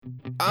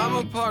I'm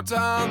a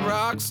part-time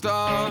rock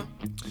star.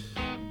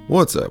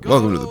 What's up?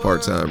 Welcome to the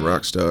Part-Time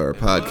Rockstar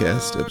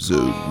Podcast,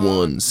 episode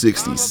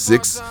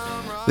 166.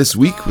 This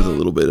week, with a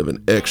little bit of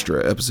an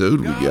extra episode,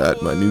 we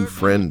got my new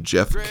friend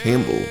Jeff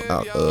Campbell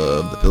out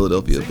of the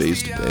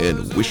Philadelphia-based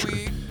band Wisher.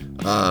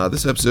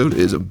 This episode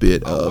is a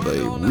bit of a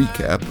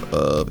recap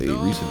of a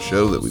recent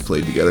show that we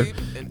played together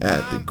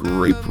at the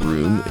Grape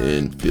Room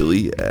in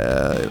Philly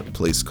at a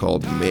place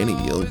called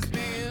Manayunk.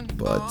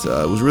 But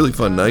it was a really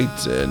fun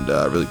night and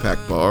a really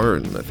packed bar,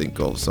 and I think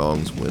all the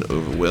songs went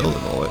over well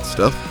and all that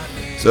stuff.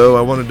 So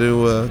I wanted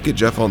to get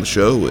Jeff on the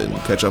show and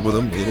catch up with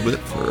him a little bit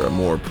for a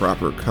more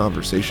proper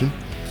conversation.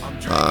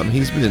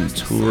 He's been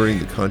touring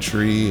the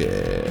country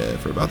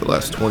for about the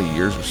last 20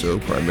 years or so,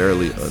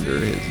 primarily under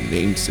his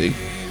namesake.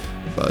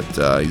 But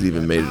he's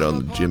even made it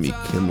on the Jimmy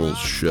Kimmel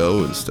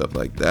Show and stuff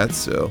like that.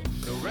 So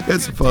he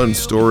had some fun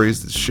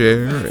stories to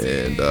share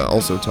and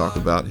also talk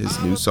about his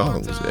new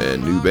songs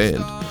and new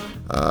band.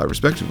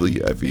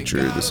 Respectively, I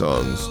feature the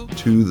songs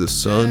To the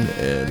Sun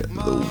and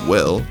The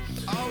Well,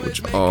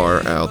 which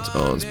are out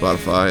on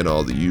Spotify and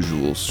all the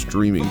usual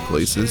streaming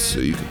places, so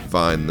you can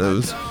find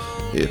those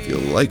if you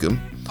like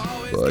them.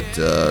 But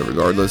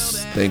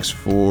regardless, thanks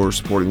for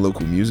supporting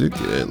local music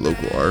and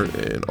local art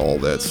and all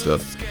that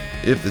stuff.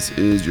 If this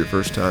is your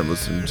first time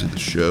listening to the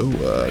show,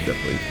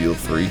 definitely feel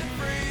free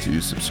to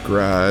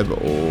subscribe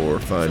or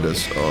find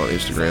us on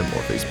Instagram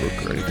or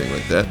Facebook or anything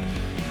like that.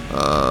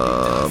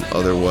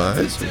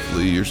 Otherwise,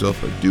 hopefully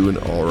yourself are doing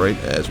all right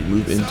as we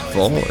move into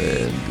fall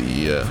and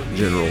the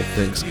general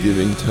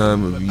Thanksgiving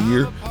time of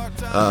year.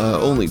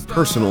 Only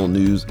personal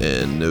news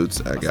and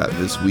notes I got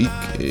this week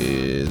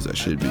is I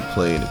should be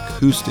playing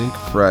acoustic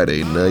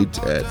Friday night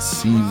at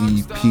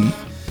CVP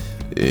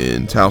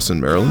in Towson,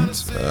 Maryland.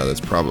 That's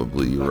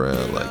probably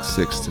around like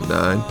 6 to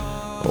 9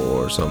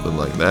 or something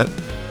like that.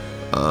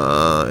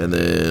 And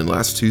then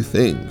last two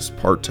things,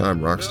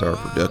 Part-Time Rockstar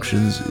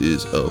Productions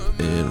is up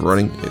and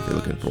running if you're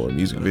looking for a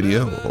music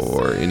video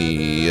or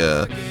any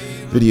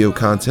video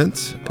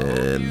content.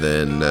 And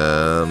then,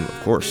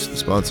 of course, the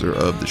sponsor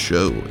of the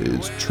show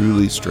is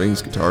Truly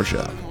Strings Guitar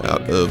Shop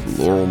out of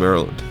Laurel,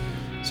 Maryland.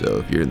 So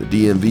if you're in the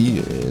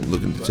DMV and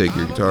looking to take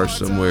your guitar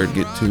somewhere to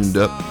get tuned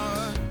up,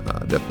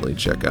 definitely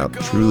check out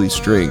Truly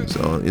Strings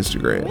on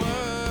Instagram.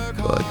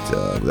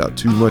 But without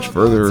too much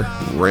further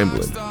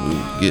rambling,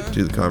 we'll get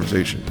to the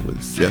conversation with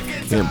Jeff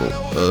Campbell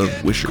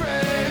of Wisher. You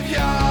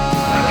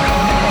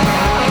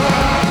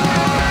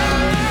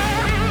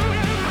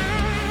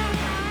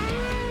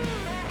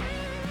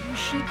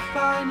should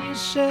find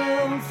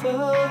yourself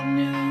a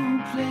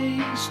new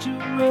place to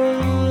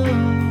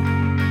run.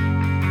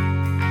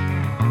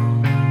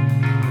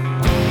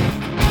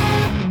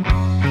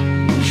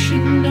 You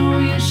should know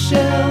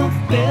yourself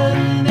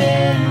better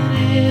than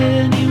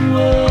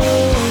anyone.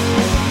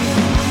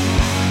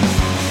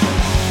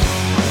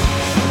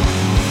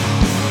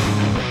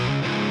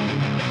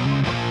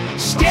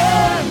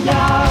 Stand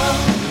up,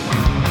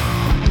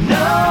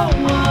 no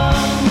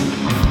one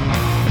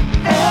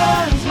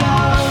has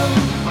love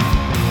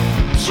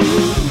to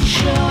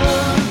show.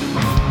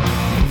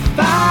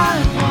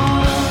 Find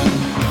one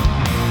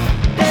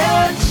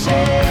that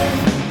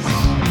says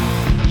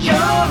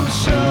you're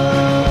so.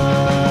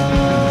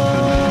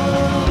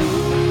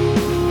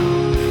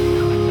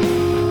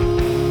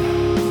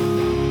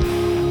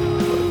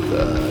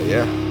 But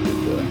yeah,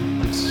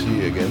 good to see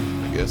you again,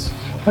 I guess.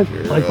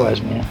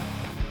 Likewise, man.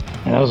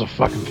 Yeah, that was a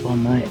fucking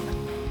fun night.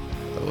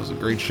 That was a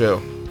great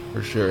show,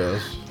 for sure.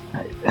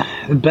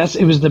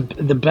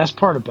 The best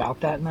part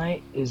about that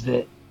night is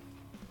that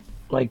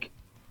like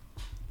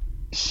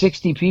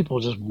 60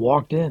 people just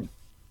walked in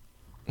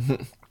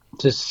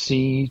to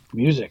see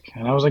music,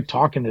 and I was like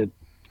talking to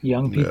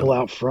young people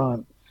out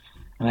front,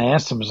 and I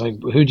asked them, I was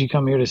like, "Who'd you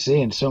come here to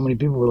see?" And so many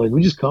people were like,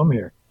 "We just come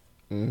here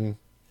because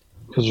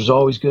there's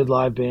always good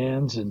live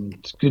bands and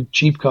it's good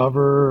cheap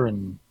cover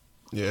and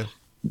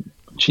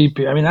cheap."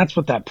 I mean, that's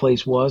what that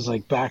place was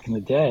like back in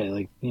the day.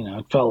 Like, you know,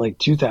 it felt like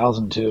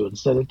 2002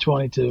 instead of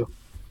 22.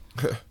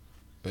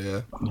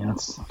 Yeah,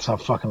 that's how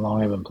fucking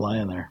long I've been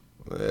playing there.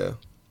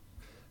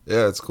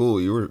 Yeah, it's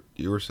cool. You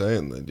were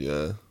saying that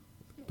it's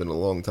been a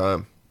long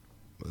time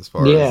as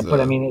far as but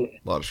I mean,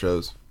 a lot of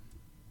shows.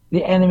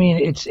 Yeah, and I mean,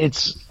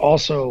 it's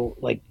also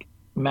like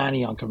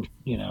Manayunk,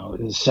 you know,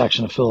 the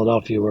section of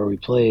Philadelphia where we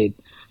played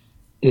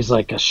is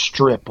like a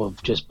strip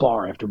of just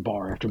bar after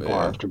bar after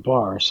bar after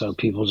bar. So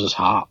people just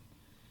hop.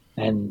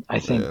 And I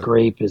think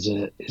Grape is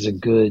a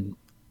good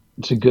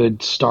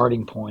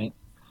starting point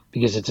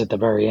because it's at the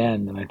very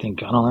end, and I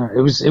think, I don't know,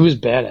 it was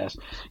badass.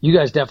 You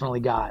guys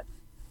definitely got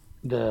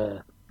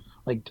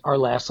our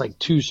last like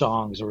two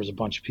songs. There was a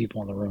bunch of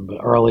people in the room, but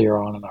earlier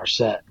on in our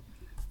set,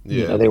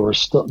 you know, they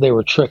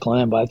were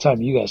trickling in. By the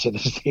time you guys hit the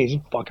stage,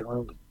 the fucking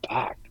room was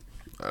packed.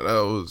 I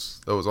know,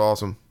 that was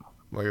awesome.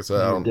 Like I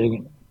said, I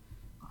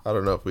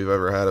don't know if we've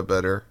ever had a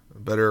better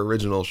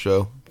original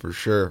show, for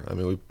sure. I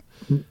mean,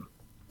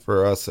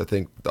 for us, I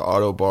think the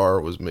Auto Bar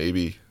was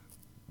maybe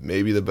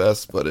the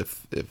best, but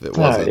if it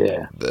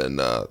wasn't, then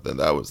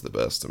that was the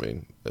best. I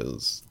mean, it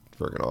was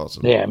freaking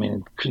awesome. Yeah, I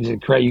mean,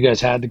 you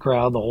guys had the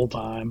crowd the whole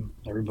time.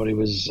 Everybody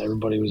was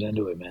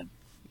into it, man.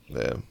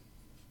 Yeah.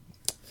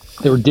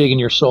 They were digging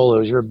your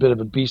solos. You're a bit of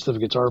a beast of a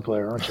guitar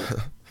player, aren't you?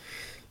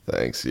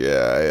 Thanks.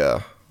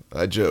 Yeah,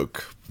 I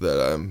joke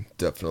that I'm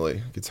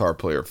definitely a guitar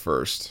player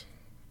first,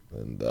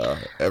 and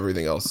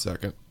everything else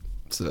second.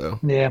 So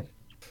Yeah.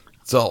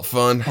 it's all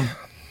fun.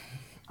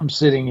 I'm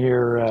sitting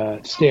here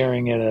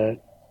staring at a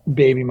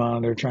baby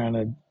monitor, trying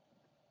to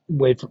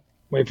wait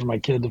for my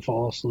kid to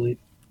fall asleep.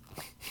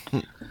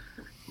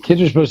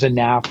 Kids are supposed to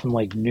nap from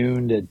like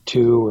noon to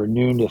 2 or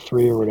noon to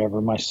 3 or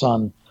whatever. My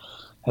son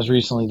has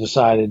recently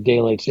decided,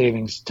 daylight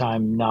savings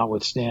time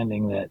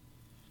notwithstanding, that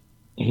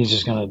he's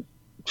just gonna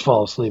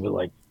fall asleep at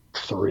like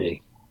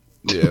 3.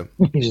 Yeah.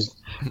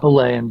 He'll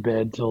lay in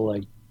bed till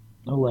like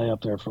he'll lay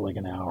up there for like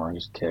an hour and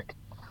just kick.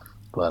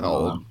 But How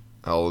old?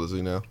 How old is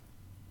he now?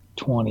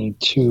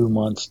 22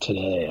 months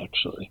today,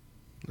 actually.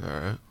 All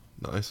right.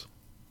 Nice.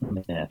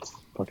 Yeah, it's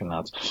fucking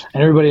nuts.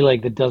 And everybody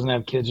like that doesn't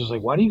have kids is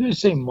like, why do you guys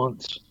say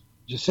months?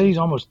 Just say he's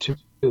almost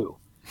 2.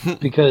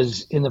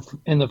 Because in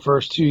the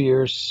first 2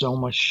 years, so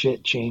much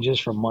shit changes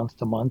from month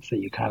to month that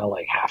you kind of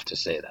like have to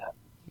say that.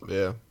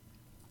 Yeah.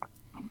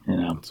 You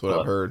know, That's what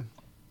I've heard.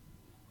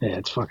 Yeah,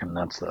 it's fucking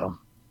nuts though.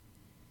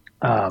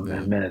 In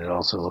a minute, it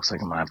also looks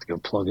like I'm gonna have to go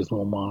plug his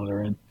little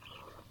monitor in.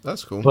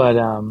 That's cool. But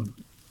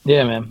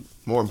yeah, man.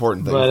 More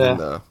important things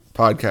than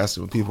podcasting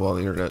with people on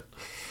the internet.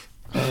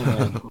 Hey,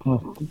 man.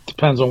 Well,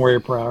 depends on where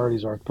your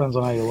priorities are. Depends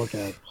on how you look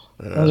at it.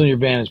 Depends on your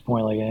vantage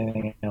point, like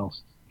anything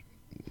else.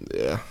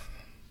 Yeah.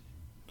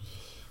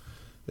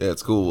 Yeah,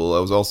 it's cool. Well,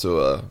 I was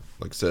also,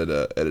 like I said,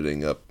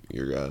 editing up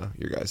your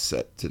guys'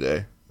 set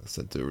today. I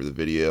sent over the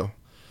video.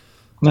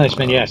 Nice,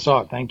 man. Yeah, I saw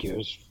it. Thank you. It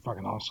was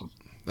fucking awesome.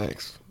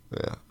 Thanks.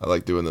 Yeah, I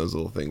like doing those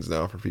little things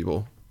now for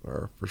people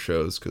or for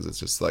shows because it's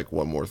just like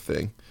one more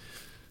thing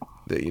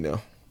that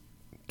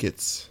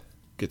gets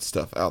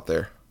stuff out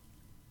there.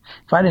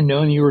 If I'd have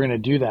known you were going to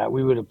do that,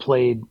 we would have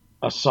played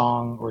a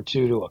song or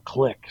two to a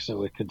click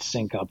so it could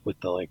sync up with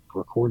the like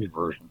recorded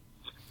version.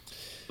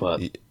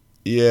 But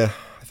yeah,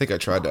 I think I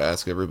tried to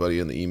ask everybody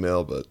in the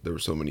email, but there were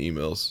so many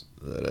emails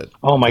that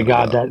oh my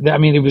god, that I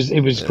mean, it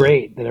was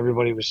great that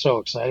everybody was so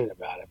excited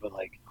about it. But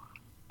like,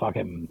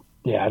 fucking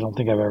yeah, I don't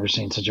think I've ever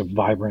seen such a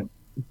vibrant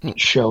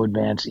show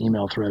advance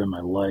email thread in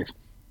my life.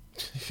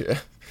 Yeah,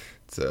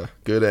 it's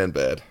good and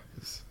bad.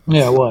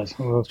 Yeah, it was.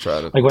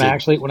 Like when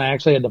I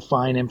actually had to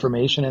find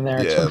information in there,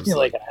 it took me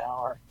like an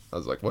hour. I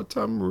was like, what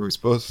time were we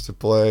supposed to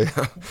play?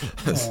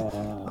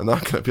 I'm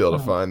not going to be able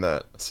to find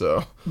that.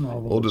 So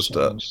we'll just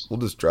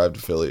drive to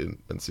Philly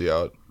and see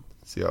how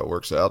it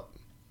works out.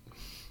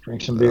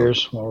 Drink some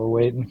beers while we're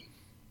waiting.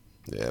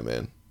 Yeah,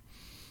 man.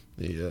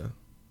 The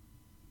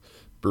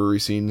brewery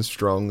scene is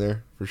strong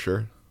there for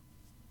sure.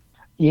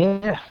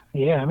 Yeah.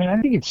 I mean,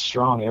 I think it's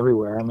strong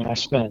everywhere. I mean, I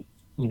spent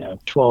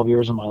 12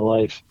 years of my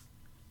life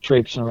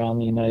traipsing around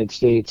the United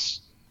States,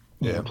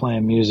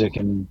 playing music,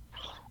 and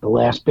the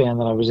last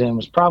band that I was in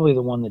was probably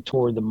the one that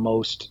toured the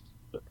most,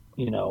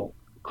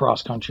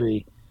 cross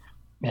country,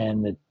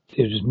 and it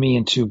was me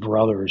and 2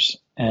 brothers,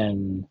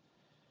 and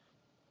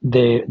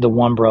the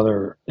one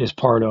brother is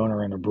part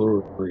owner in a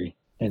brewery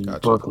in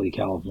Berkeley,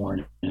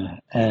 California,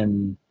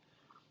 and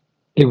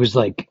it was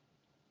like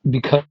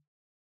because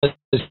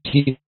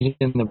he's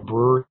in the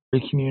brewery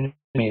community,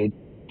 made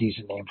a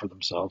decent name for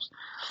themselves.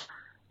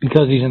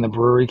 Because he's in the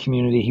brewery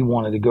community, he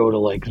wanted to go to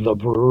like the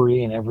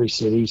brewery in every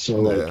city. So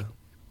like,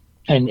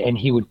 and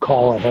he would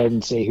call ahead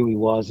and say who he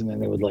was, and then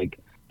they would like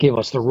give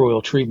us the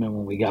royal treatment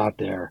when we got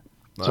there.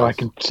 Nice. So I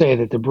can say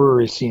that the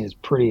brewery scene is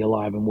pretty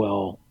alive and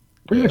well,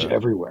 pretty much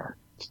everywhere.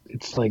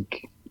 It's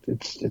like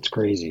it's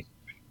crazy.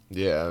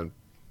 Yeah,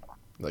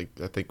 like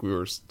I think we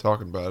were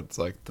talking about. It's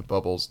like the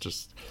bubble's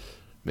just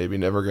maybe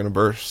never gonna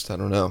burst. I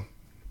don't know.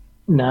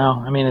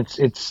 No, I mean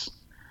it's.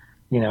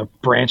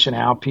 Branching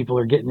out, people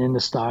are getting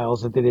into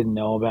styles that they didn't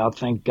know about.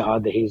 Thank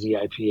God the hazy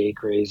IPA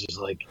craze is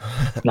like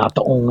not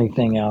the only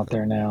thing out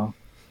there now.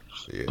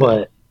 Yeah.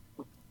 But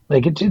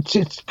like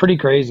it's pretty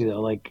crazy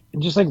though. Like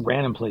just like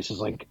random places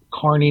like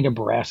Kearney,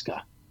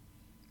 Nebraska,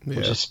 which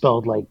is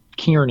spelled like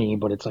Kearney,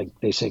 but it's like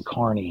they say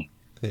Kearney.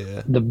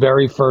 Yeah. The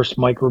very first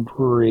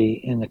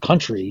microbrewery in the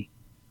country,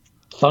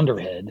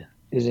 Thunderhead,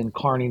 is in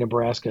Kearney,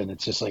 Nebraska, and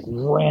it's just like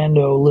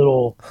rando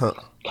little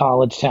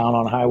college town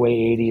on Highway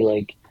 80,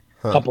 like.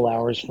 Couple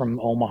hours from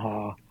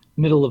Omaha,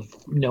 middle of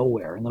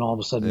nowhere, and then all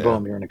of a sudden,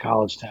 boom, you're in a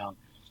college town,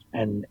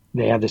 and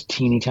they have this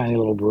teeny tiny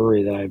little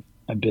brewery that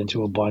I've been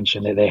to a bunch,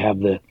 and they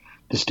have the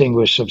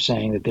distinguish of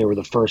saying that they were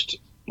the first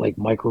like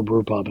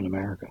microbrew pub in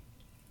America.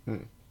 Are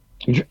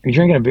you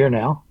drinking a beer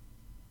now?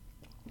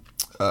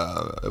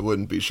 It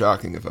wouldn't be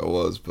shocking if I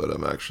was, but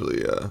I'm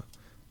actually I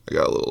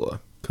got a little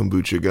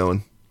kombucha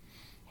going.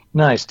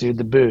 Nice, dude.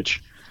 The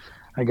booch.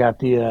 I got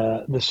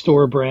the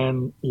store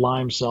brand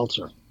lime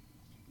seltzer.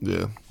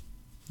 Yeah.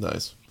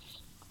 Nice.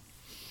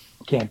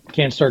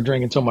 Can't start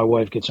drinking until my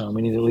wife gets home.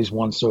 We need at least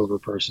one sober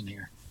person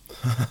here.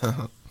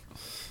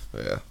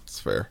 Yeah, it's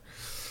fair.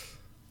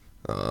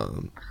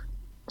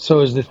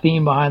 So is the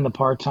theme behind the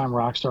Part-Time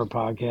Rockstar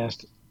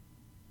podcast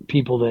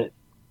people that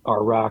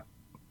are rock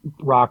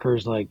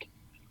rockers like,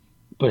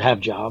 but have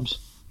jobs.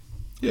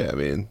 Yeah, I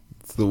mean,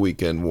 it's the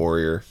weekend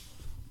warrior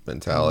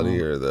mentality,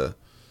 Mhm. or the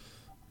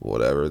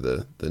whatever,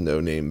 the no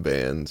name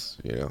bands,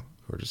 who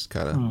are just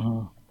kind of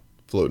Mhm.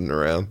 floating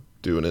around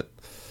doing it.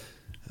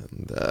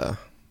 And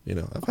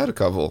I've had a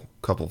couple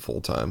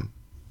full time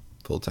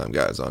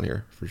guys on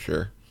here for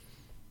sure.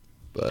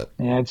 But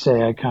Yeah, I'd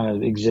say I kind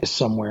of exist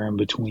somewhere in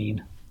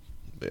between.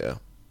 yeah,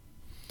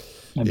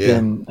 I've yeah,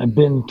 been I've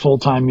been full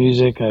time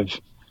music. I've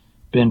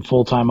been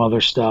full time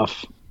other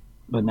stuff,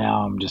 but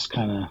now I'm just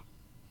kind of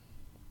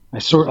I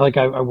sort like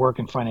I work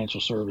in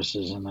financial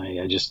services and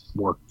I just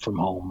work from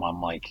home.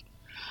 I'm like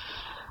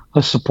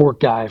a support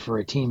guy for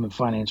a team of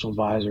financial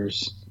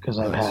advisors because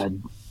I've nice.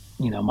 had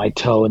my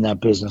toe in that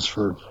business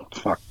for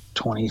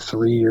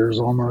 23 years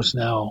almost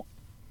now.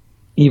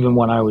 Even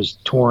when I was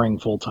touring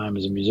full time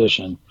as a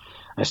musician,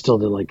 I still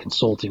did like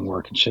consulting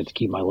work and shit to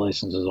keep my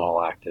licenses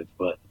all active.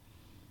 But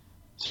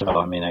so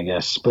I mean, I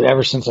guess, but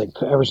ever since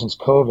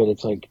COVID,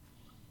 it's like,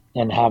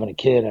 and having a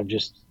kid, I've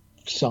just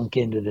sunk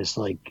into this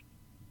like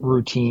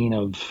routine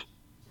of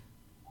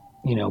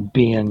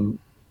being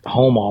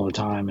home all the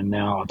time, and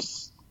now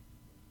it's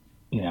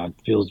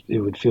it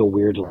would feel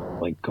weird to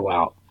like go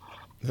out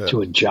Yeah,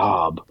 to a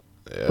job,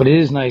 yeah, but it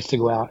is nice to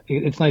go out.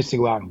 It's nice to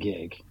go out and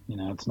gig.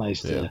 It's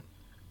nice yeah, to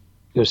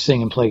go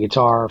sing and play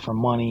guitar for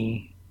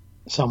money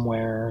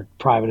somewhere,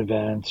 private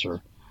events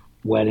or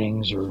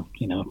weddings or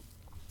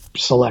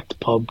select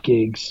pub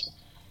gigs.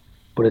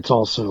 But it's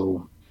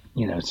also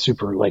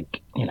super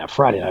like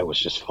Friday night was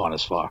just fun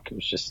as fuck. It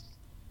was just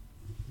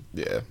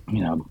yeah.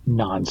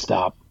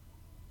 nonstop.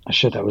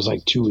 Shit, that was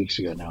like 2 weeks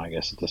ago now, I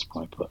guess at this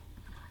point. But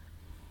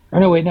or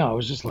no, wait, no, it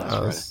was just last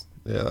No,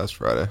 Friday. that's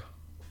Friday.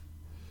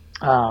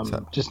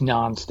 So, Just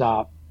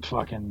nonstop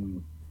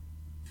fucking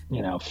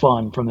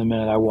fun from the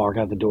minute I walk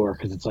out the door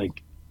because it's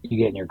like you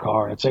get in your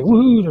car and it's like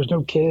woohoo, there's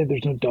no kid,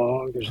 there's no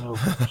dog, there's no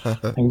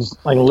I can just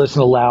I can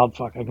listen to loud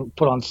fuck I can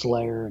put on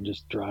Slayer and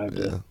just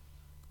yeah.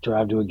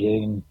 drive to a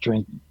gig and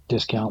drink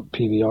discount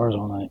PBRs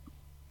all night.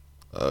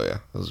 Oh yeah,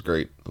 that was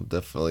great. I'm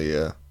definitely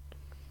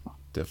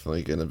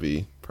gonna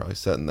be probably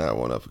setting that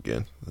one up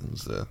again. It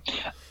was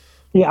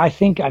Yeah, I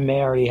think I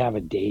may already have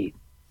a date.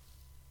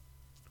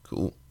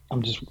 cool.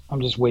 I'm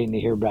just waiting to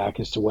hear back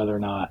as to whether or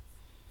not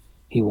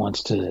he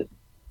wants to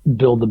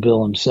build the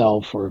bill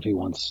himself or if he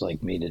wants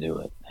like me to do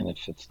it. And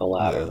if it's the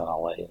latter, Yeah, then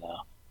I'll let you know.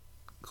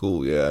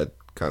 cool. Yeah, I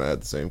kind of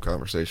had the same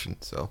conversation.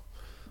 So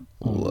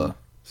we'll Mhm.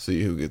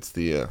 see who gets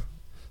the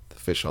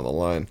fish on the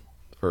line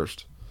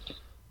first.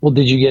 Well,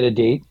 did you get a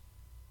date?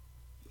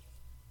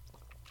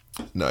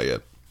 Not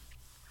yet.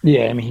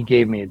 Yeah, I mean, he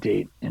gave me a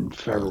date in Okay.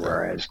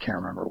 February. I just can't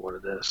remember what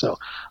it is. So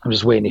I'm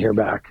just waiting to hear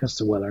back as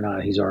to whether or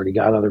not he's already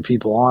got other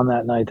people on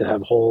that night that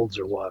have holds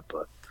or what.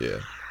 But Yeah.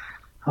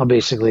 I'll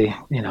basically,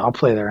 I'll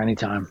play there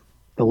anytime.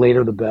 The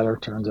later, the better,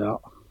 turns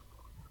out.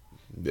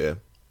 Yeah.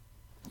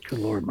 Good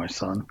Lord, my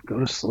son. Go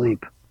to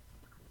sleep.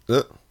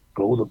 Uh,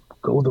 Go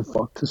the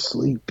fuck to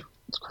sleep.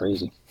 It's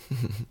crazy.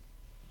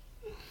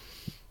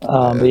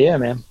 But yeah. yeah,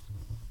 man,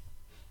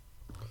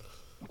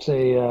 it's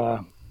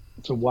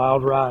a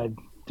wild ride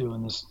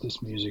doing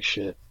this music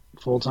shit.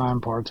 Full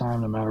time, part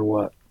time, no matter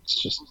what.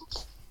 It's just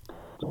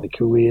like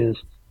who he is.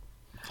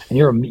 And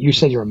you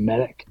said you're a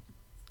medic.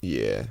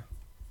 Yeah.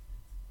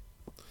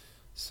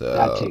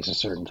 That So takes a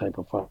certain type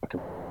of fucking.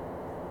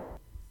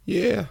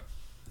 yeah,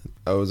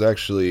 I was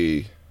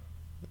actually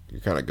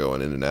you're kind of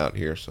going in and out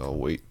here, so I'll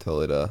wait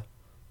till it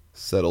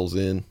settles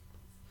in.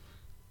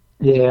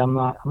 Yeah, I'm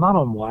not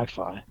on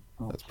Wi-Fi. I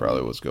don't That's probably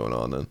think. what's going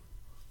on then.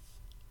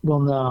 Well,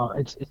 no,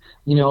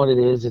 you know what it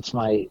is. It's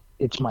my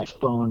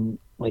phone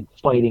like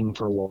fighting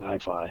for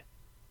Wi-Fi.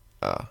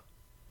 Ah.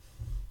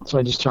 So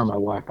I just turn my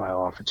Wi-Fi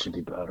off. It should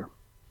be better.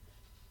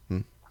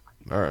 Hmm.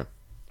 All right.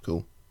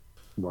 Cool.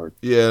 Word.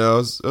 Yeah, no, I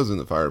was in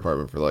the fire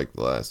department for like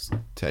the last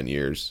 10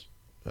 years,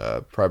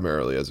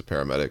 primarily as a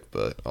paramedic,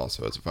 but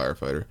also as a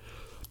firefighter.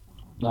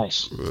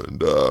 Nice.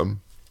 And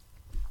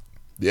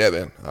yeah,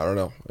 man, I don't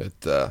know. It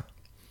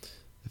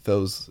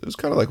was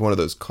kind of like one of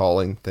those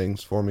calling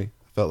things for me.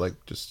 I felt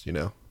like just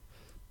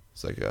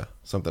it's like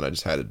something I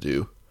just had to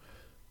do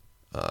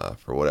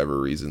for whatever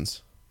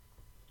reasons.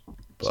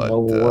 Some But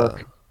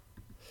overwork.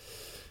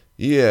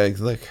 yeah,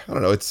 like I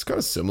don't know. It's kind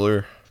of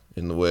similar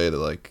in the way that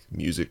like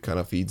music kind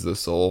of feeds the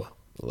soul.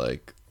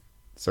 Like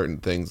certain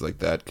things like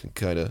that can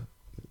kind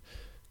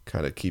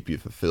of keep you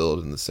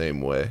fulfilled in the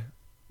same way,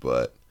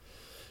 but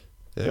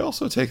they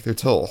also take their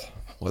toll.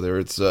 Whether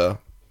it's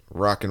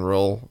rock and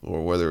roll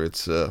or whether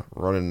it's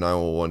running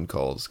 911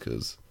 calls,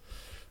 because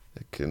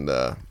it can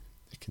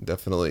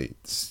definitely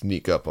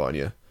sneak up on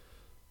you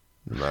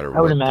no matter I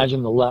would what the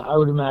imagine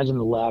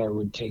the latter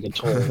would take a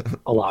toll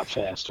a lot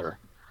faster.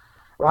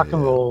 Rock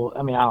and yeah, roll.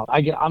 I mean,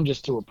 I'm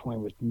just to a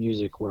point with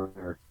music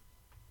where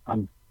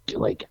I'm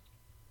like,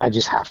 I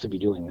just have to be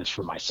doing this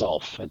for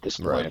myself at this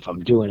point. right, If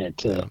I'm doing it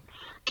to yeah,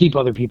 keep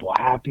other people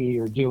happy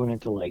or doing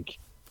it to like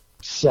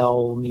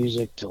sell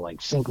music to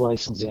like sync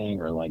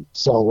licensing or like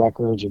sell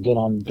records or get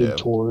on big yeah,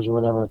 tours or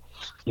whatever,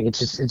 like it's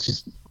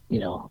just you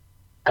know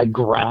I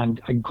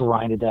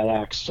grinded that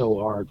axe so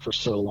hard for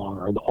so long,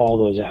 or all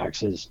those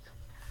axes,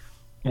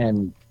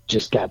 and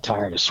just got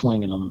tired of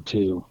swinging them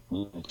too.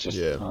 It's just,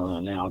 Yeah. I don't know,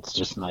 now it's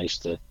just nice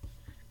to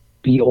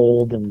be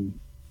old and,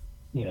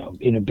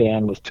 in a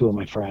band with two of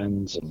my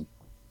friends. And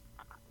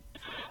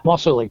I'm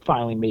also like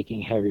finally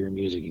making heavier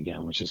music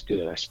again, which is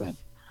good. I spent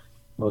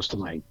most of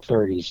my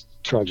 30s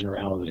trudging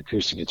around with an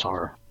acoustic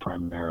guitar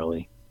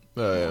primarily,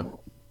 Oh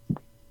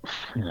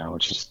yeah.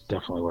 which is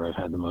definitely where I've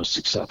had the most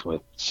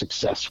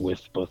success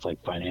with both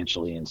like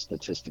financially and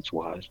statistics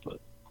wise. But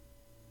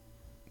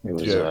it Did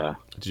was,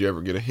 did you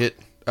ever get a hit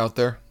out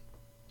there?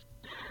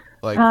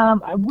 Like, I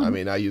I wouldn't,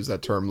 mean, I use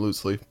that term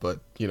loosely, but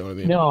you know what I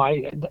mean. no,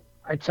 I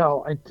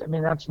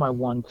mean, that's my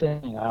one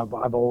thing. I've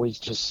always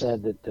just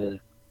said that the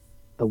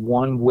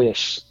one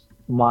wish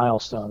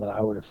milestone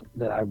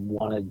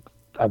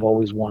I've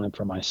always wanted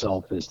for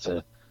myself is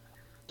to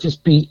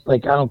just be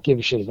like, I don't give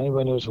a shit if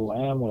anybody knows who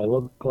I am, what I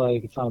look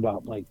like. It's not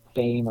about like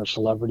fame or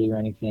celebrity or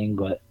anything,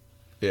 but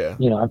Yeah.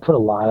 I put a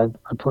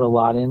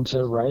lot into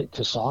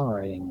to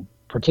songwriting,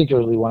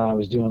 particularly when I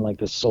was doing like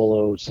the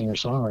solo singer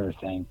songwriter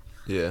thing.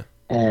 Yeah.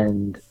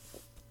 And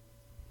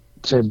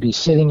to be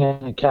sitting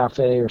in a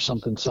cafe or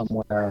something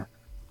somewhere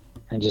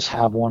and just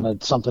have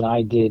something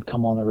I did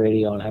come on the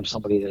radio and have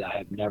somebody that I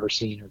have never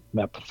seen or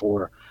met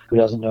before who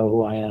doesn't know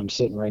who I am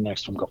sitting right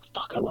next to him go,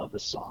 fuck, I love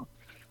this song.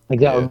 Like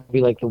that Yeah. would be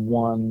like the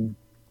one,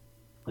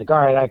 like, all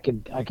right,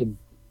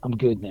 I'm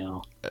good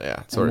now.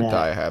 Yeah. Sort And of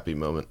die that, a happy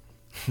moment.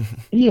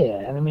 yeah.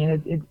 And I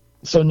mean,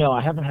 so no,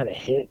 I haven't had a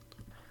hit.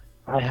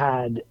 I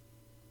had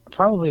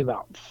probably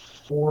about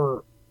 3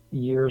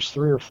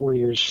 or 4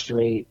 years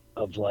straight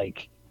of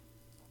like,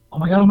 oh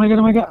my God, oh my God,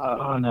 oh my God.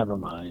 Oh, never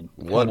mind.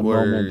 What Kind of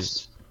were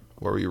moments.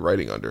 what were you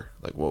writing under?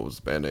 Like, what was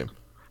the band name?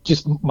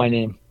 Just my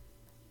name.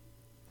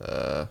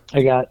 Uh,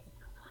 I got,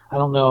 I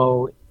don't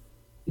know.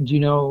 Do you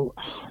know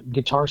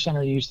Guitar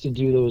Center used to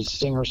do those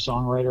singer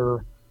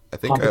songwriter I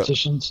think I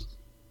competitions?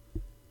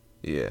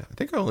 yeah, I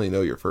think I only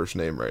know your first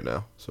name right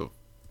now. So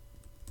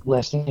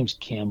Last name's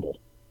Campbell.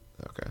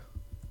 okay.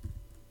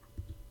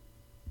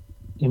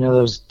 You know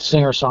those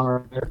singer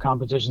songwriter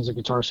competitions that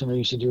Guitar Center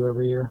used to do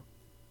every year?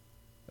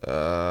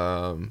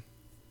 Um,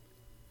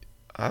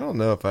 I don't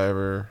know if I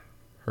ever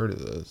heard of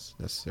those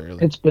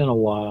necessarily. It's been a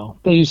while.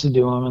 They used to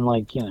do them, and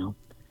like,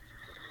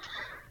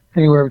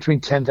 anywhere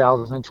between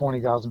 10,000 and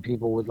 20,000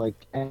 people would like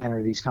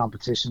enter these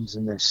competitions.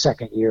 And the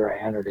second year I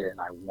entered it and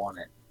I won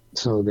it.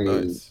 So they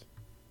Nice.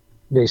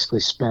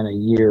 basically spent a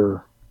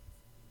year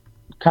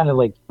kind of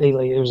like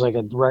it was like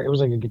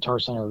a Guitar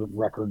Center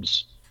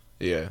Records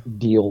Yeah.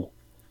 deal,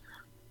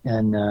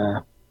 and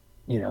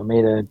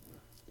made a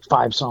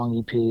 5 song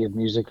EP of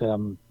music that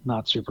I'm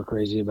not super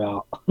crazy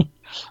about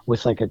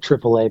with like a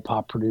AAA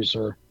pop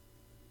producer,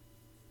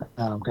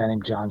 a guy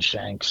named John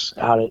Shanks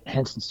out at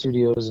Henson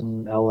Studios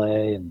in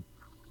LA. And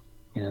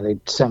they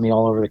sent me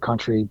all over the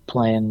country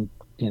playing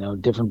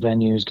different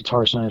venues,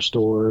 Guitar Center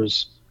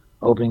stores,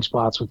 opening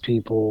spots with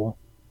people.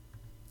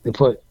 They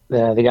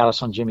got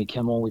us on Jimmy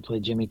Kimmel. We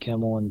played Jimmy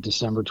Kimmel in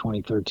December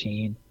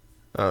 2013.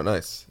 Oh,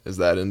 nice. Is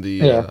that in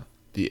Yeah,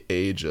 the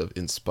age of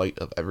In Spite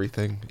of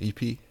Everything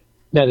EP?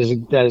 that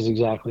is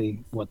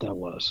exactly what that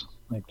was.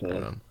 Like Right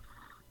the on.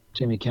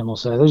 Jimmy Kimmel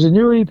said, "There's a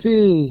new EP,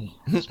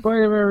 in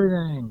spite of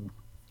everything."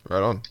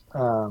 Right on. Hey,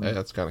 Um,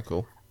 that's kind of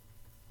cool.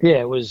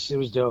 yeah, it was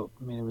dope.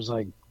 I mean, it was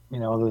like,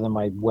 other than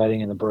my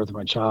wedding and the birth of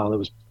my child, it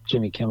was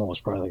Jimmy Kimmel was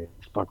probably the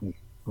fucking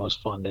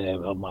most fun day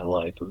of my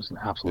life. It was an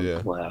absolute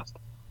Yeah. blast.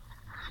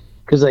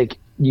 Because like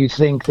you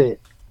think that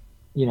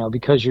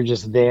because you're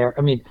just there.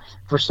 I mean,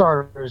 for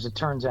starters, it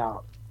turns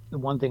out the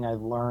one thing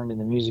I've learned in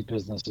the music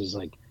business is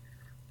like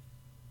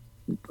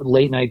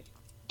late night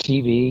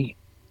TV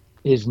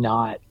is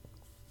not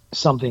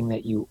something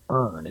that you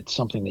earn. It's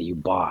something that you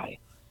buy.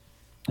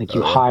 Like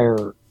you Oh yeah.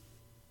 hire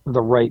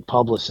the right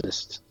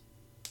publicist,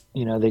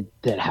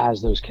 that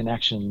has those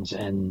connections,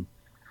 and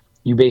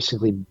you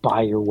basically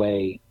buy your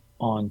way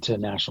onto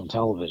national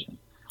television.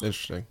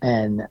 Interesting.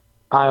 And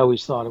I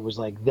always thought it was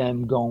like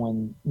them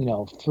going,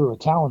 through a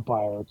talent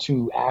buyer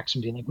to acts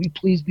and being like, "Will you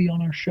please be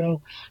on our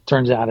show?"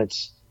 Turns out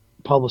it's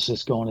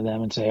publicists going to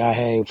them and say, "Oh,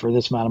 hey, for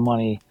this amount of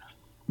money,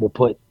 we'll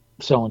put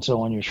so and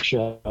so on your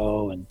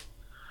show." And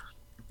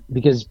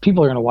because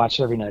people are going to watch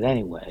it every night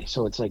anyway,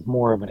 so it's like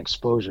more of an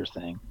exposure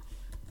thing.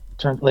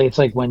 It's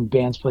like when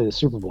bands play the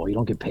Super Bowl, you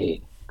don't get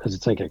paid because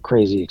it's like a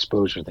crazy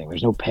exposure thing.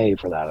 There's no pay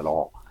for that at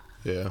all.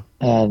 Yeah.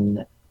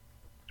 And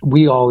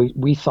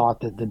we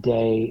thought that the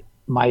day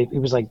it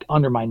was like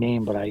under my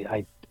name, but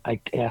I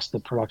asked the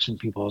production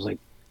people, I was like,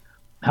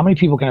 how many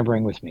people can I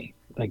bring with me,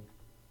 like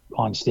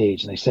on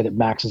stage? And they said it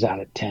maxes out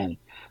at 10.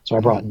 So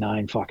I brought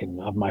 9 fucking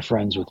of my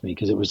friends with me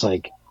because it was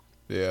like,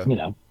 Yeah.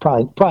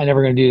 probably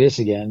never going to do this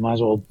again. Might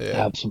as well Yeah.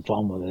 have some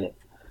fun with it.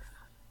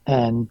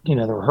 And the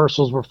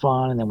rehearsals were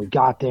fun, and then we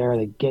got there.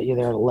 They get you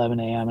there at 11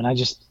 a.m. and I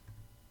just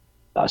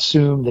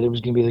assumed that it was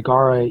going to be like,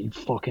 all right, you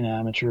fucking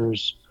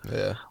amateurs,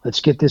 Yeah.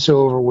 let's get this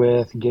over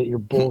with and get your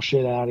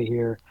bullshit out of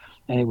here.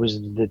 And it was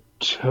the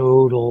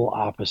total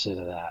opposite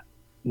of that.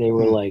 They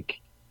were Hmm. like,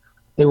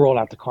 they rolled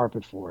out the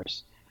carpet for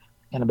us.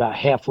 And about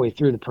halfway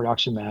through, the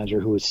production manager,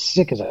 who was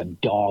sick as a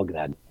dog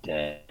that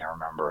day, I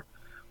remember,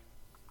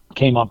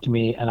 came up to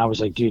me, and I was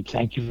like, dude,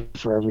 thank you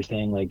for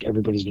everything. Like,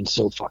 everybody's been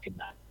so fucking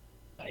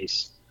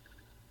nice.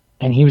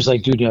 And he was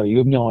like, dude, you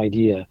have no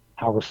idea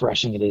how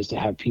refreshing it is to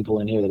have people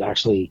in here that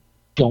actually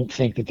don't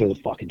think that they're the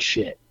fucking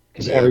shit.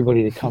 Because Yeah.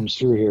 everybody that comes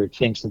through here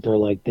thinks that they're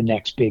like the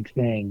next big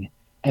thing,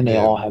 and they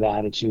Yeah. all have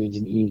attitudes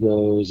and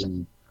egos,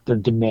 and they're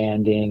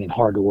demanding and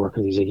hard to work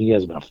with. He's like, you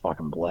guys have been a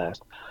fucking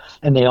blast.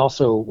 And they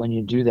also, when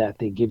you do that,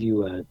 they give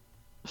you a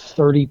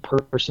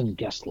 30-person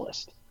guest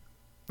list.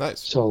 Nice.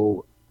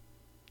 So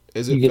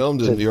Is you it get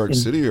filmed in to- New York in-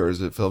 City or is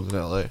it filmed in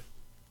LA?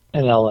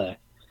 in LA.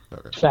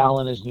 Okay.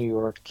 Fallon is New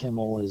York,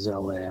 Kimmel is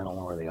LA. I don't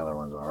know where the other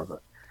ones are,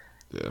 but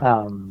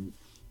Yeah.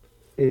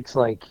 it's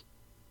like,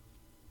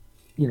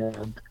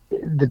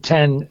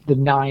 the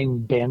 9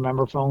 band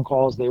member phone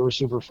calls, they were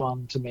super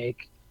fun to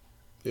make.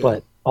 Yeah.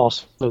 But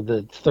also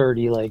the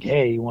 30, like,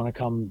 hey, you want to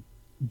come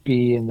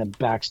be in the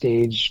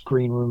backstage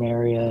green room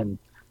area and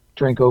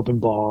drink open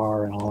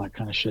bar and all that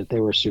kind of shit. They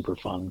were super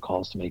fun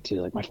calls to make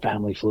too. Like, my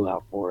family flew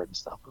out for it and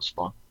stuff. It was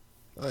fun.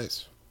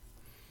 Nice.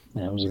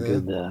 Yeah, it was a Yeah.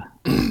 good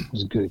it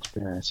was a good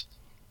experience.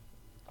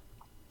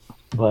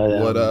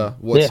 But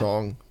What yeah.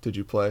 song did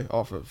you play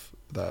off of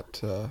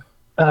that?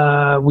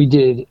 We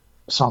did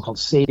a song called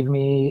Save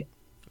Me,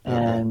 Okay.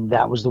 and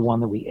that was the one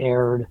that we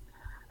aired.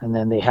 And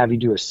then they have you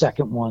do a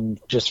second one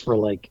just for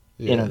like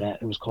Yeah.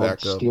 internet. It was called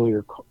Backup.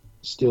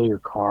 Steal Your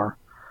Car.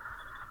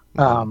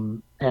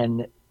 Mhm.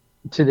 And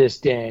to this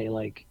day,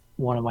 like,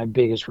 one of my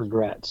biggest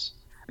regrets,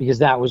 because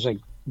that was like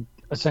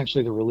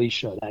essentially the release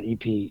show. That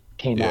EP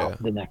came Yeah.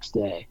 out the next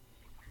day,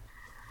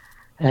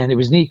 and it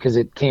was neat because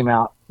it came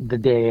out the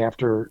day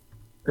after,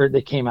 or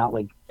they came out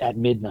like at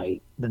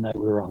midnight the night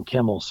we were on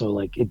Kimmel. So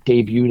like it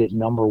debuted at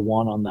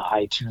 #1 on the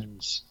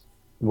iTunes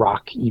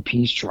rock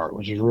EPs chart,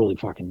 which is really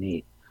fucking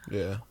neat.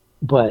 Yeah.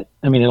 But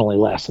I mean, it only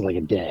lasted like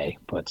a day,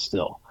 but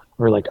still,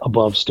 we're like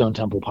above Stone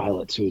Temple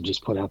Pilots, who had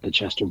just put out the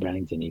Chester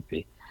Bennington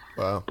EP.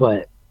 Wow.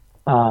 But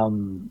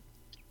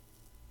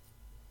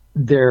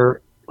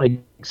they're like,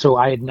 so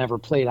I had never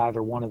played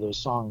either one of those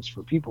songs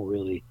for people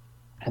really,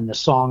 and the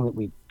song that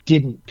we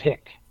didn't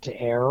pick to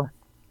air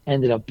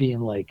ended up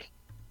being like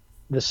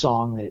the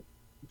song that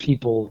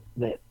people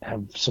that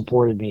have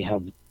supported me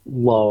have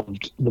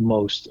loved the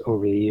most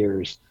over the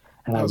years,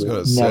 and I I was gonna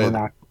would say never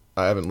not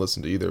I haven't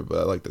listened to either, but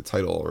I like the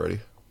title already.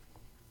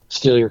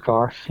 Steal Your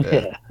Car.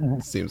 Yeah.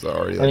 It seems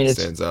already I mean, it's-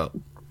 stands out.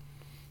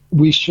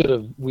 We should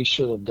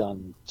have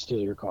done Steal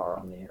Your Car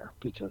on the air,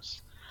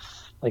 because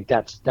like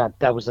that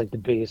was like the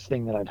biggest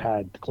thing that I've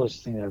had, the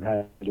closest thing that I've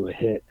had to a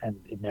hit, and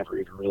it never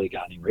even really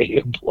got any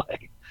radio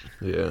play.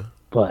 Yeah.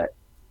 But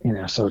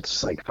so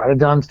it's like, if I'd have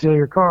done Steal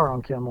Your Car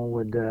on Kimmel,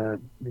 would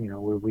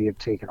we have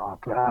taken off?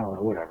 But I don't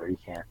know, whatever. You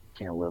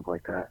can't live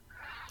like that.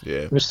 Yeah.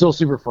 It was still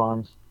super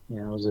fun. It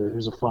was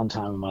a fun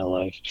time in my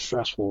life.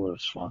 Stressful, it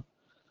was fun.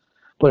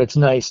 But it's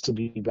nice to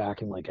be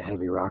back in like a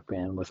heavy rock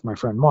band with my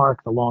friend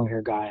Mark, the long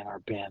hair guy in our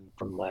band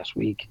from last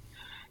week.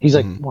 He's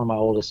like Mhm. one of my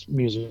oldest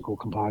musical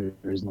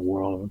compositors in the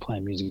world. I've been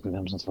playing music with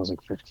him since I was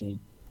like 15.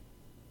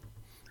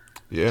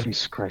 Yeah.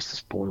 Jesus Christ,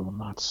 this boy will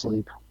not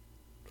sleep.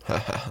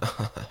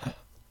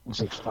 It's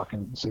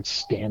like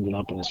standing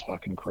up in his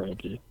fucking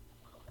crib, dude.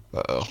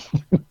 Uh-oh.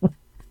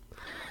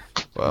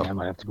 Wow. Yeah, I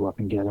might have to go up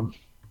and get him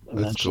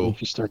eventually cool. if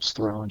he starts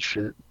throwing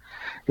shit.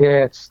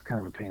 Yeah, it's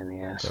kind of a pain in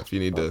the ass. If you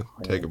need to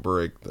But, take a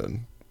break,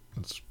 then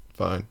it's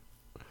fine.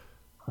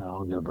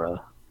 Oh, good, brother.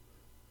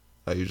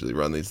 I usually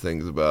run these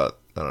things about,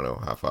 I don't know,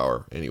 half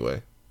hour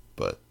anyway,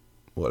 but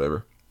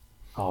whatever.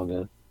 All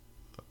good.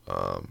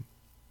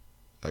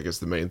 I guess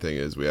the main thing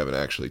is we haven't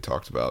actually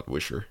talked about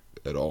Wisher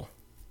at all.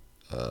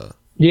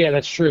 Yeah,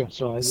 that's true.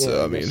 So,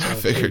 So, I mean, guess, I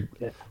figured-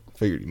 yeah,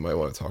 Figured you might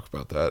want to talk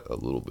about that a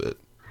little bit.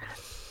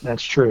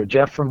 that's true.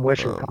 Jeff from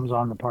Wisher Um, comes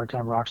on the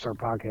Part-Time Rockstar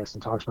podcast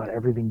and talks about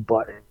everything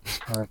but his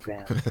current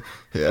band.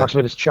 Yeah. Talks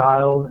about his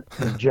child,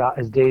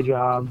 his day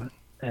job,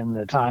 and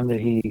the time that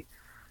he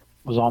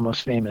was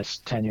almost famous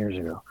 10 years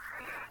ago.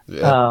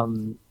 Yeah.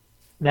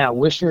 Now,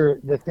 Wisher,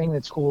 the thing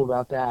that's cool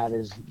about that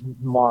is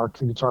Mark,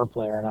 the guitar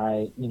player, and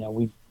I,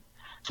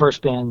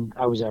 first band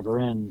I was ever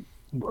in,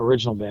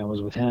 original band,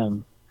 was with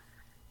him.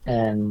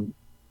 And,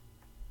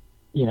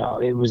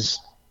 it was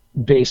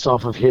based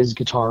off of his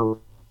guitar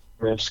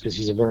riffs, because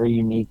he's a very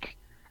unique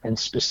and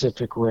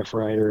specific riff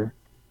writer.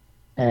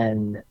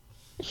 And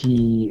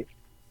he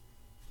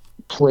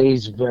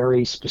plays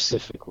very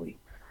specifically.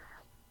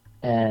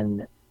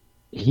 And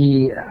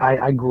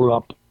I grew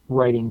up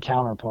writing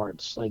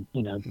counterparts, like,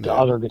 the Yeah.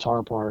 other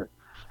guitar part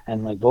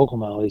and like vocal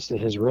melodies to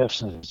his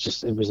riffs. And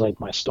it was like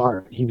my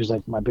start. He was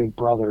like my big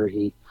brother.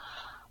 He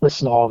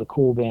listened to all the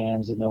cool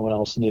bands that no one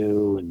else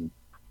knew, and,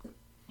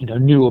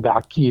 knew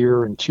about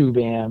gear and tube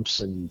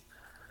amps and,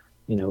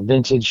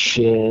 vintage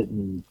shit,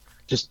 and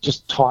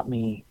just taught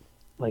me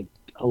like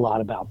a lot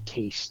about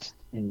taste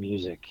in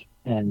music.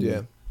 And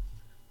Yeah.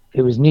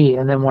 it was neat.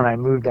 And then when I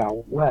moved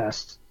out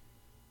west,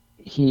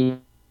 he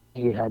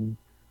had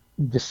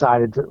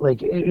decided to,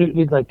 like,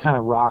 it like kind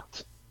of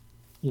rocked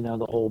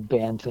the whole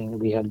band thing that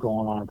we had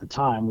going on at the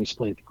time. We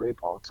played at the Grape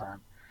all the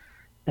time.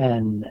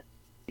 And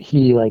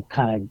he like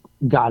kind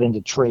of got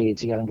into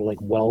trades. He got into like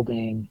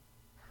welding,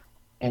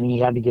 and he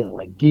had to get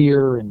like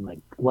gear and like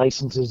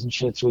licenses and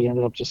shit. So he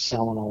ended up just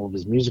selling all of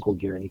his musical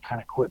gear, and he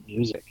kind of quit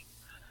music.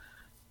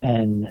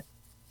 And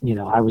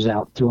I was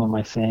out doing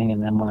my thing,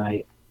 and then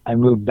when I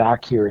moved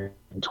back here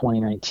in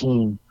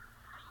 2019,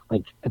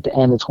 like at the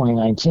end of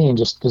 2019,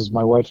 just because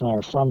my wife and I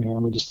are from here,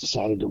 and we just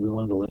decided that we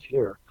wanted to live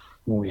here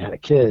when we had a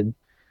kid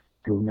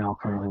who now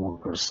currently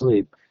won't go to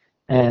sleep.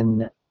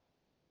 And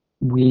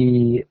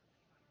we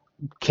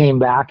came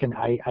back, and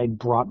I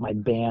brought my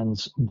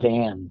band's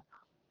van,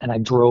 and I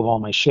drove all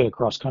my shit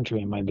across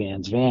country in my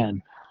band's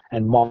van.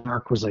 And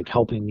Mark was like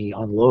helping me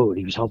unload.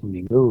 He was helping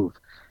me move.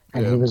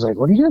 And he was like,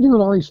 "What are you gonna do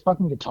with all these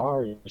fucking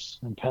guitars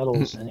and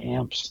pedals and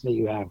amps that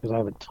you have?" Because I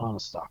have a ton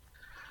of stuff.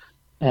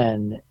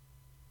 And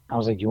I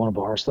was like, "You want to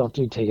borrow stuff,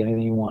 dude? Take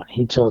anything you want."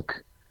 He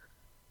took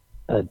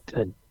a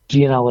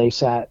G&L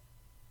ASAT,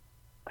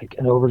 like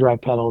an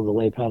overdrive pedal,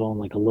 delay pedal, and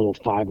like a little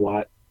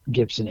 5-watt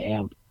Gibson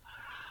amp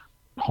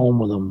home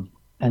with him,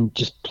 and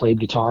just played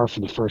guitar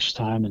for the first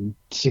time in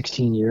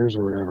 16 years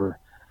or whatever.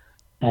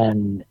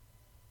 And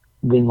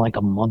within like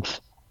a month,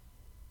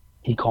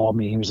 he called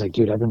me. He was like,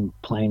 "Dude, I've been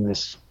playing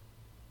this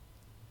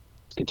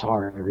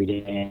guitar every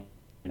day,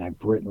 and I've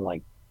written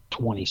like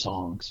 20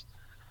 songs."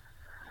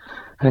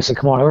 And I said,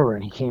 "Come on over."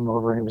 And he came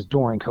over, and it was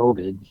during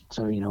COVID.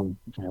 So,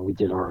 we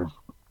did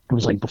it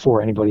was like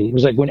before anybody, it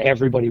was like when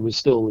everybody was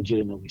still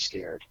legitimately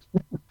scared.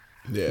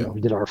 Yeah.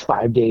 We did our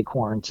 5-day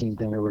quarantine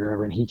thing or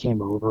whatever. And he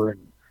came over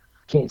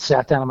and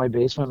sat down in my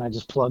basement. And I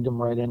just plugged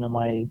him right into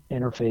my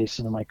interface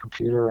into my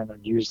computer, and I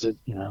used it,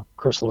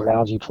 Chris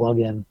Lord-Alge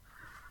plug-in,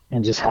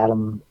 and just had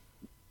him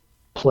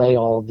play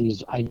all of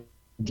these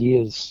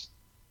ideas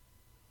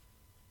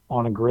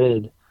on a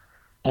grid.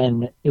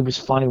 And it was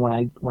funny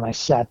when I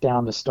sat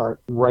down to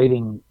start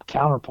writing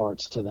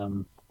counterparts to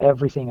them,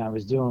 everything I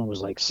was doing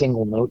was like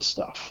single note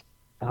stuff.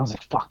 And I was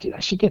like, "Fuck, dude, I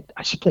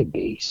should play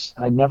bass."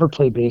 And I'd never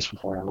played bass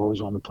before. I've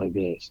always wanted to play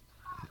bass.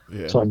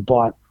 Yeah. So I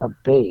bought a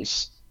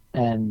bass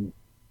and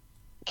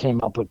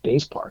came up with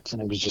bass parts,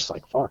 and it was just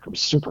like, fuck, it was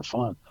super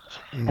fun.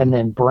 And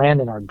then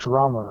Brandon, our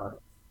drummer,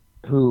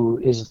 who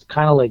is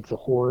kind of like the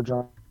horror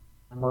drummer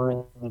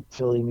in the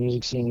Philly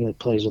music scene, he like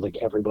plays with like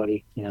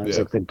everybody, he's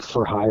like the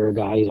for hire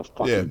guy. He's a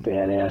fucking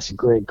badass,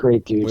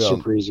 great dude,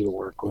 super easy to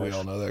work with. We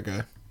all know that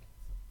guy.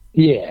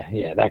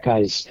 Yeah, that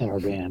guy's in our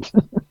band.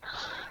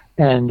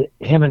 And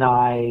him and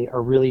I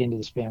are really into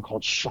this band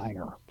called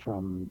Shiner.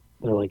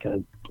 They're like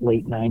a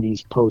late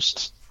 90s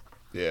post,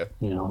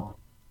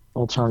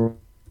 alternative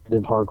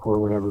hardcore,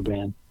 whatever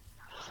band.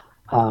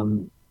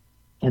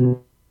 And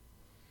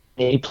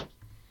they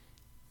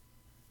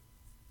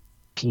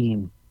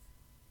team,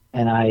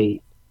 and I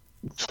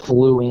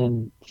flew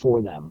in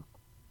for them,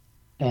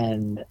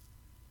 and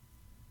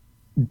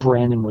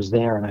Brandon was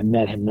there, and I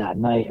met him that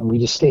night, and we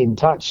just stayed in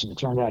touch. And it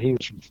turned out he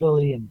was from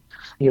Philly, and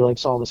he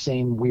likes all the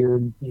same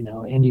weird,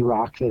 indie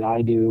rock that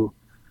I do.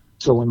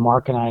 So when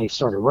Mark and I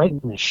started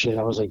writing this shit,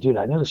 I was like, "Dude,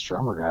 I know this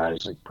drummer guy.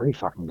 He's like pretty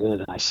fucking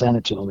good." And I sent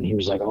it to him, and he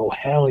was like, "Oh,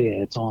 hell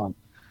yeah, it's on."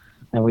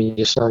 And we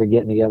just started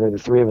getting together, the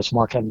three of us.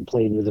 Mark hadn't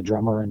played with a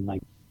drummer in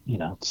like,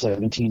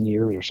 17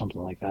 years or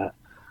something like that.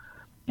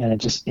 And it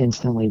just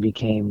instantly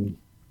became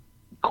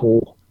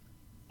cool.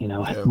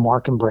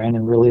 Mark and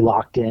Brandon really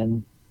locked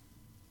in,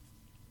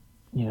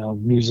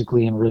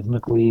 musically and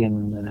rhythmically,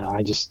 and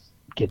I just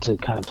get to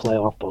kind of play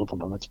off both of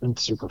them. It's been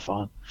super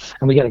fun.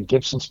 And we got a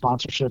Gibson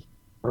sponsorship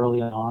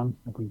early on.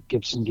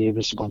 Gibson gave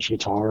us a bunch of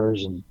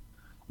guitars and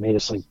made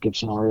us like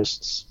Gibson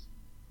artists,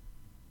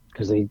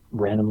 because they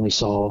randomly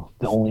saw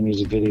the only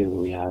music video that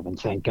we have, and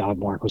thank God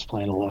Mark was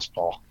playing a Les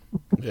Paul.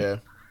 Yeah.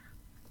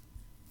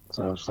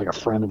 So it's like a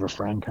friend of a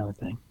friend kind of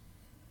thing.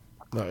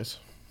 Nice.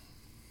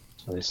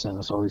 So they sent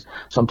us all these.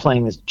 So I'm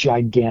playing this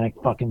gigantic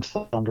fucking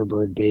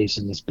Thunderbird bass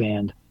in this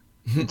band.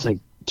 It's like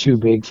too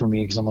big for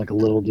me because I'm like a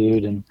little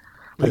dude, and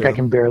like I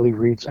can barely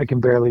reach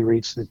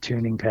the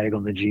tuning peg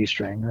on the G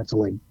string. I have to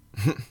like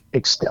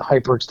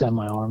hyperextend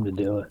my arm to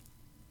do it.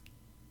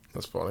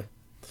 That's funny.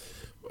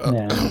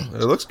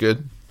 It looks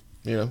good,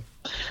 Yeah,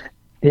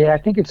 I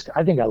think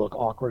I look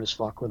awkward as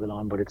fuck with it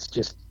on, but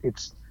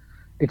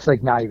it's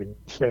like not even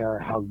fair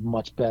how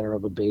much better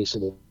of a bass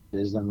it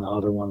is than the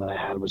other one that I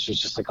had, which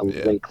was just like a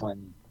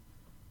Lakeland,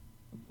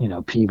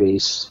 P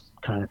bass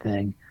kind of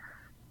thing.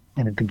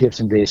 And the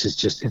Gibson bass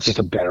is it's just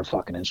a better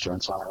fucking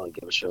instrument, so I don't really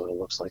give a shit what it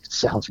looks like. It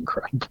sounds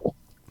incredible.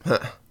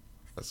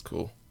 That's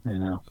cool.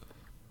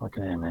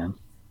 Okay, man.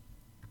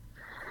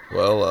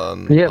 Well,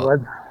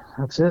 bud,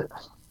 that's it.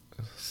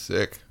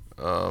 Sick.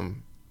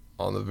 On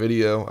the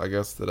video, I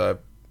guess that I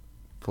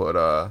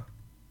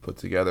put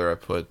together, I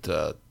put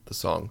the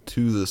song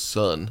 "To the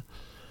Sun"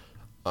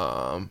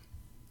 on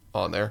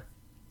there,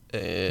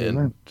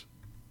 and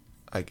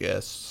I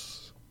guess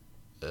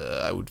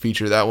I would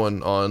feature that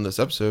one on this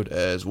episode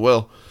as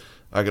well.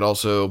 I could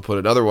also put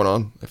another one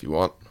on if you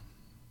want.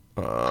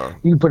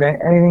 You can put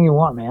anything you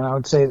want, man. I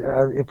would say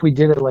if we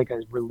did it like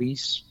a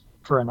release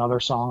for another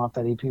song off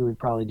that EP, we'd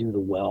probably do "The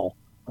Well."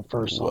 the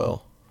first song.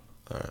 Well,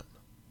 all right.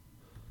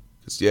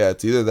 Cause yeah,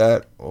 it's either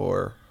that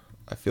or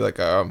I feel like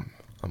I'm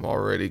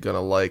already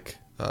gonna like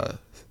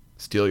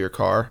Steal Your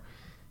Car.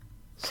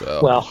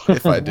 So Well,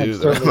 if I do,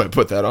 then I might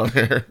put that on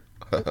here.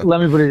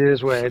 Let me put it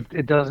this way: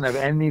 it doesn't have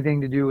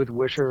anything to do with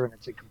Wisher, and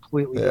it's a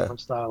completely different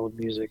style of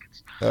music.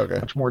 It's Okay.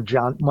 much more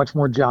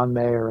John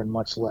Mayer, and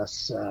much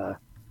less,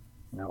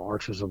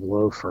 Archers of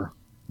Loaf or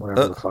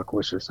whatever the fuck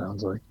Wisher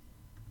sounds like.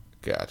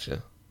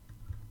 Gotcha.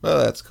 Well,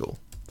 that's cool.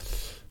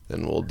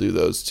 Then we'll do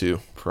those two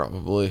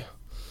probably.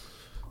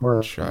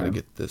 We're Try to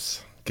get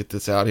this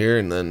out here,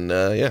 and then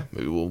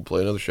maybe we'll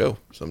play another show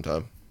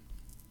sometime.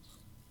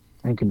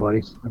 Thank you,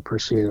 buddy. I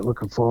appreciate it.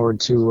 Looking forward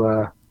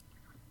to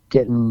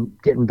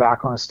getting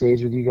back on a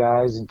stage with you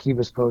guys, and keep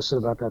us posted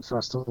about that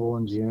festival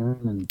in June.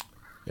 And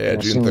Yeah,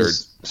 June 3rd.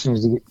 As soon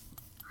as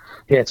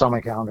it's on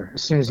my calendar.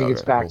 As soon as he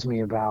gets back to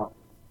me about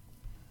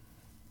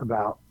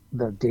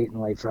the date in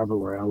late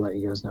February, I'll let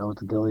you guys know what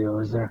the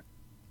dealio is there.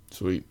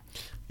 Sweet.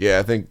 Yeah,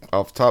 I think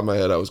off the top of my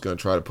head, I was going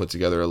to try to put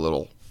together a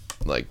little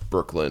like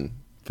Brooklyn,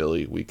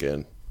 Philly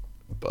weekend,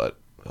 but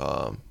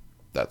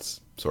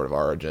that's sort of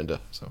our agenda.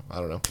 So I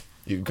don't know.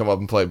 You can come up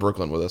and play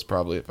Brooklyn with us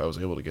probably if I was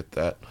able to get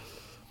that.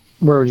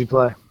 Where would you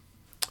play?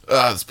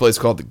 This place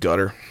called the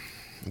Gutter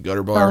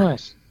Bar. Oh,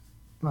 nice.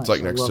 It's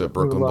like next to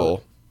Brooklyn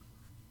Bowl.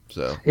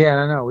 So yeah,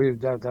 I know.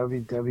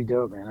 That'd be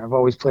dope, man. I've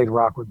always played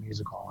Rockwood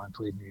Music Hall. I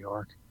played New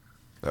York.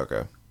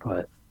 Okay.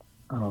 But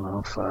I don't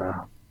know if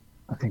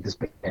I think this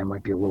band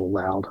might be a little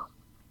loud.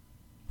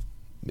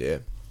 Yeah.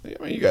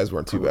 I mean, you guys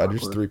weren't too bad. You're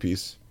just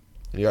 3-piece.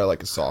 And you got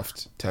like a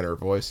soft tenor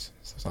voice,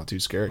 so it's not too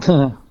scary.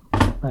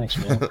 Thanks,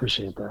 man. I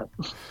appreciate that.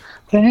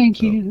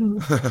 Thank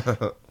you.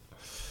 So.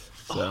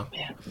 Oh,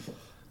 man.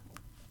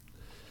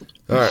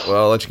 All right.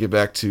 Well, I'll let you get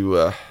back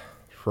to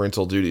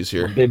parental duties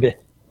here. Baby.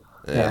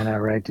 Yeah. Yeah, I know,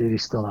 right, dude?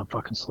 He's still not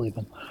fucking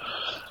sleeping.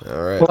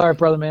 All right. Well, all right,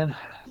 brother, man.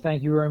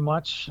 Thank you very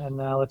much, and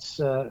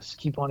let's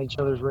keep on each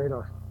other's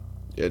radar.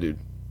 Yeah, dude.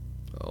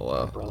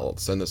 I'll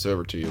send this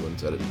over to you when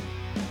it's edited.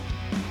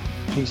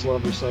 Peace,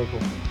 love,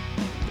 recycle.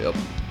 Yep.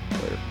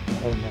 Later.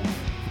 Amen.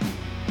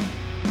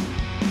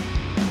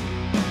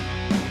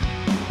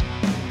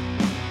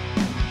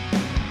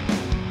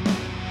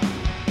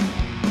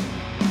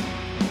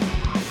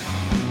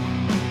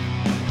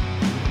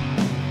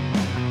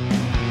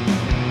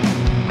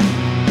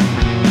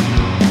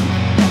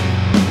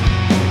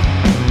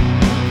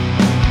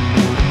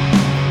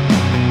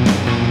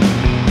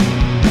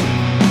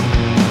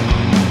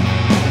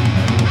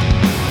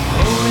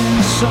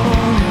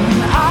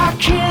 I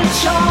can't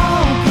talk.